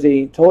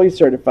jersey, totally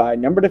certified,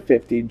 number to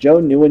 50, Joe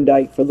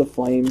Nieuwendyk for the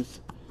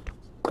Flames.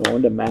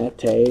 Going to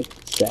Mate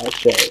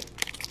Sachet.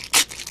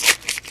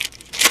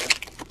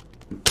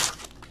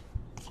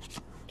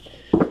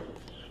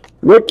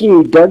 Rookie,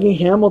 Dougie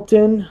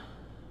Hamilton.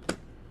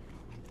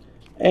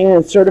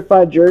 And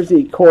certified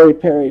jersey, Corey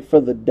Perry for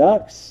the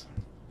Ducks.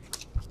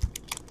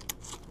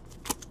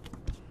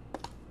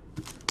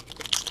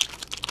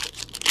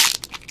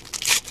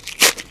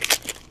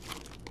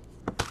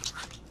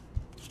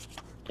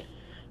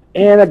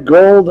 And a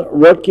gold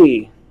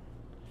rookie,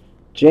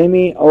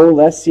 Jamie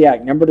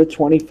Olesiak, number to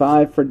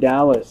 25 for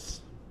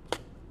Dallas.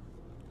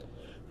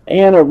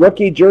 And a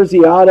rookie jersey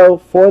auto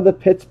for the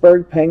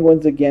Pittsburgh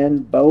Penguins again,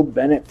 Bo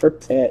Bennett for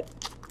Pitt.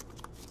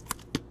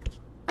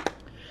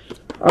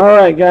 All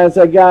right, guys,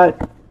 I got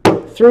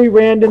 3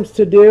 randoms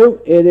to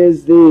do. It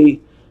is the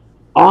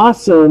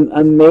awesome,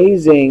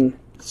 amazing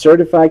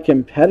certified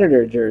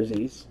competitor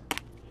jerseys.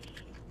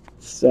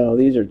 So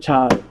these are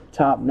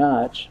top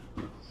notch.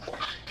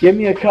 Give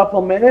me a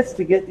couple minutes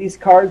to get these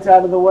cards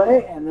out of the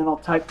way, and then I'll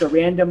type the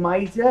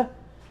randomizers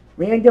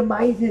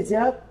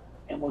up,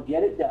 and we'll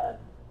get it done.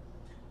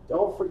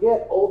 Don't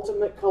forget,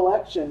 Ultimate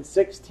Collection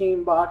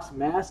 16-box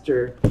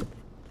master.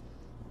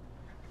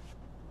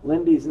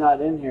 Lindy's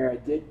not in here. I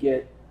did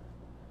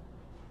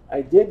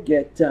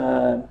get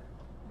oh,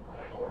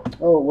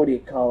 what do you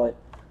call it?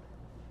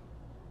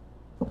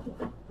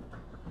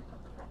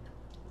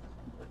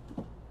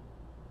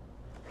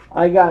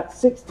 I got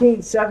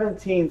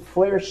 16-17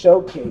 Flair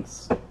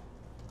Showcase.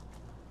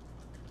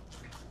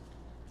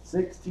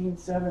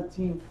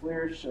 16-17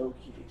 Flair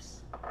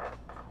Showcase.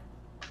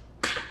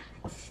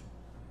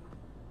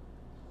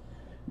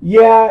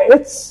 Yeah,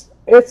 it's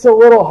a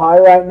little high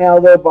right now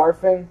though,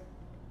 barfing.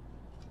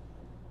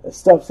 The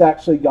stuff's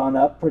actually gone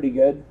up pretty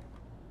good.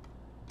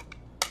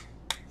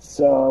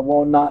 So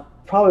I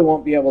probably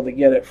won't be able to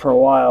get it for a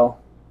while.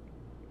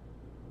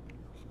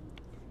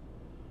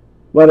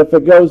 But if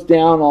it goes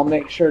down, I'll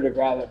make sure to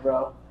grab it,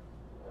 bro.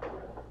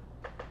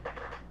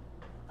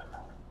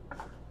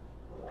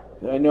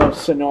 I know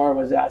Sonora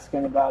was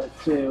asking about it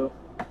too.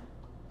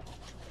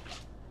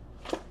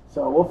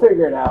 So we'll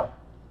figure it out.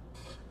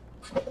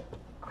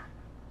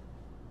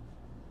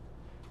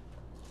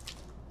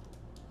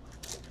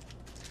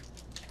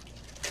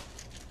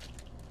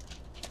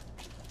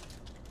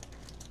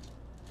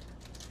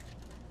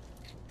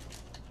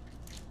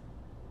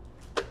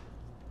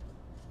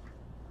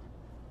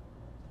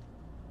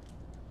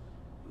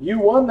 You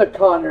won the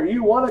Connor.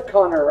 You won a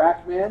Connor,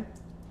 Rackman.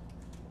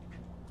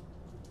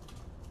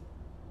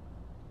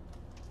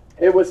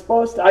 It was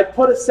supposed to, I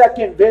put a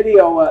second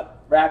video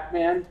up,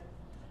 Rackman.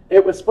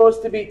 It was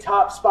supposed to be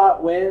top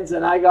spot wins,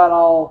 and I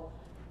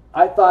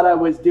thought I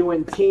was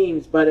doing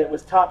teams, but it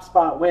was top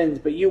spot wins,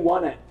 but you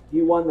won it.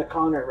 You won the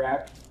Connor,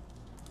 Rack.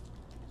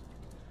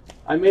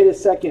 I made a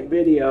second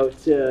video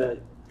to...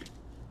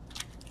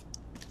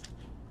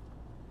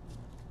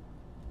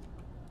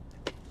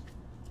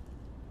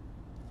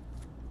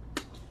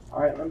 All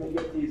right, let me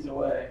get these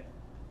away.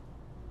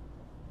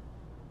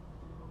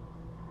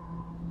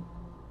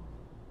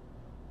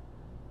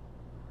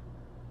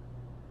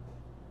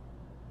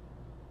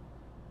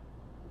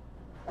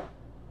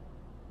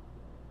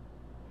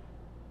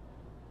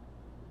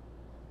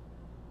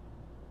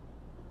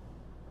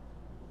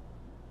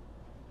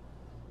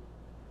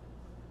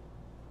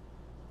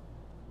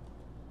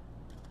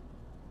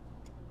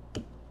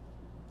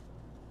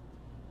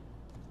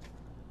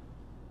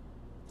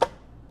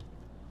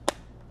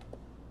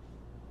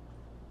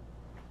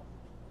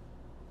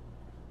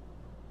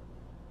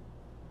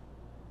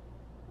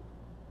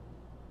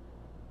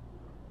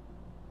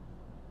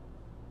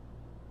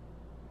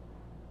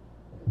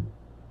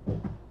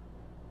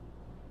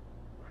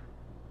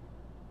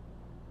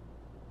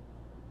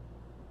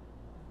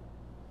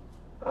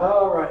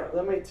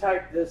 let me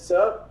type this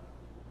up.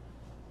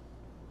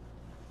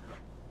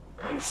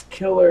 These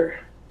killer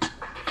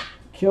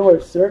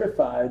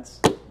certifieds.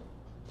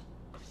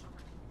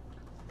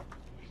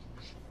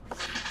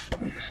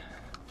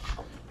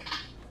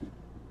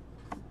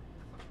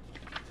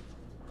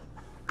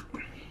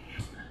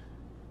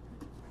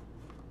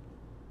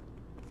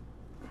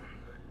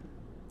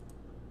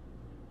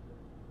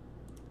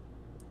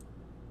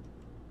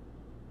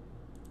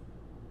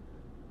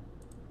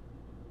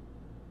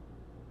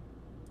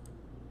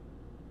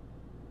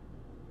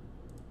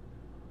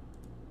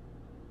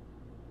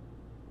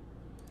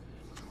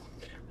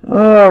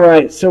 All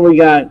right, so we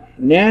got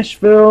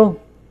Nashville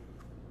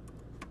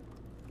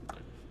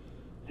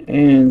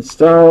and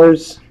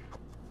Stars,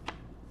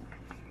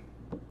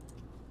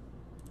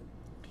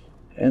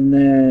 and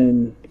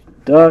then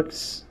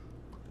Ducks,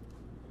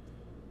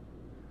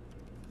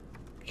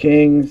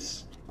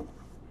 Kings,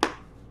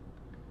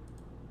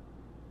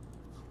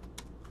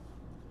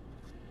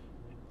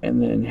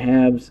 and then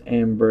Habs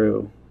and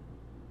Brew.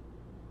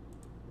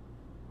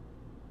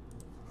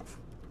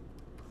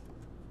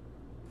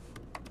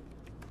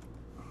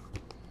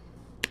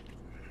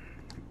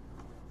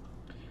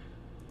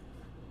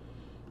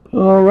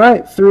 All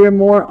right, 3 or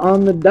more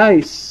on the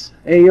dice.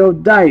 AO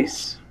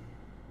Dice.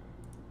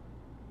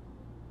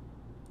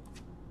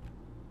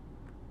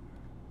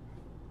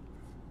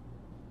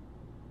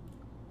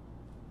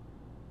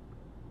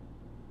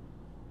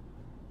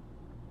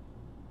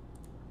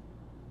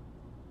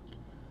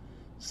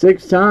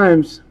 Six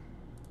times.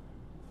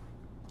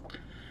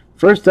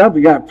 First up,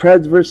 we got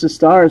Preds versus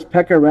Stars.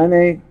 Pekka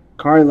Rinne,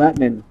 Kari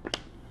Lehtinen.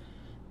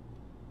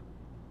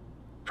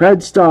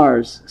 Preds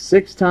Stars.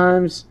 6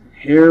 times.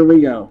 Here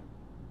we go.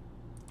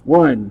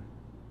 1,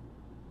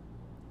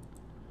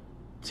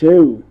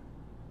 2,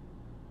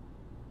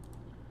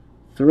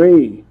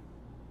 3,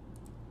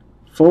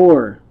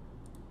 4,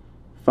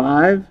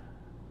 5,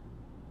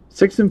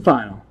 6, and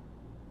final.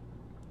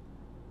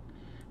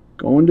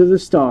 Going to the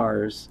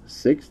Stars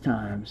 6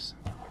 times.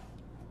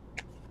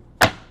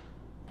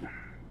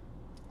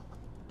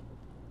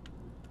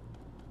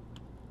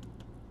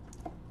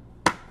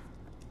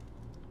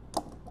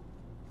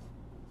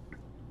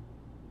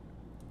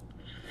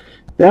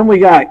 Then we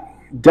got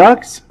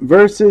Ducks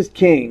versus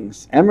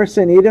Kings.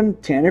 Emerson Edom,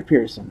 Tanner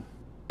Pearson.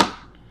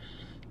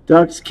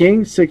 Ducks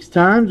Kings 6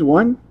 times.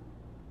 1,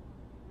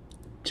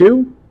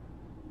 2,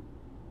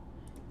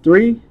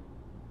 3,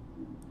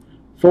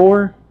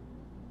 4,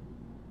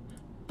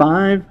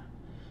 5,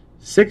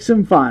 6,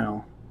 and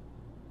final.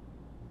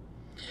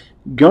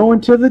 Going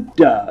to the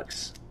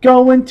Ducks.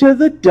 Going to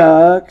the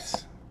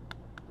Ducks.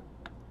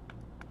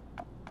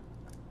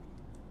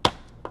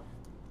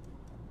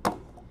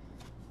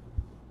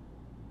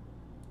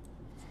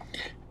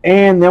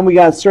 And then we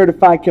got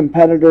certified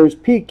competitors,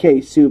 PK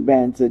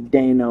Subban,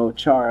 Zdeno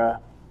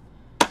Chara.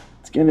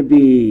 It's going to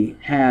be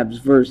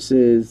Habs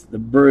versus the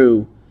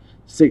Brew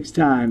 6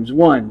 times.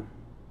 1,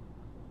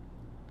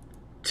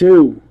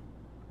 2,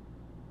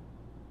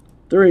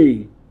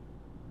 3,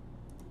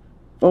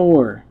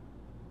 4,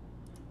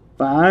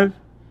 5,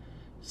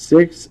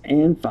 6,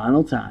 and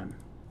final time.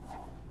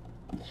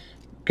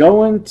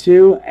 Going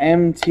to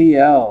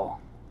MTL.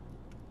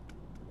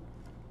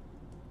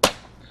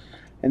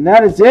 And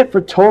that is it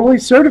for Totally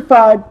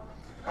Certified.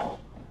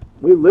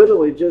 We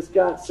literally just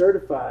got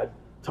certified.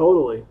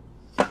 Totally.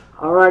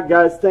 All right,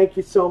 guys. Thank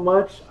you so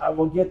much. I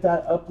will get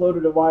that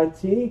uploaded to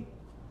YT.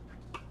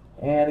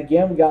 And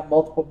again, we got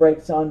multiple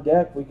breaks on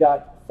deck. We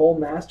got full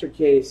master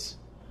case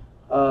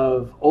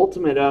of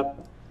Ultimate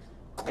up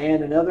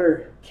and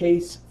another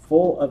case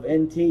full of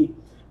NT.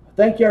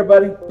 Thank you,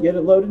 everybody. Get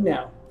it loaded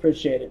now.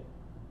 Appreciate it.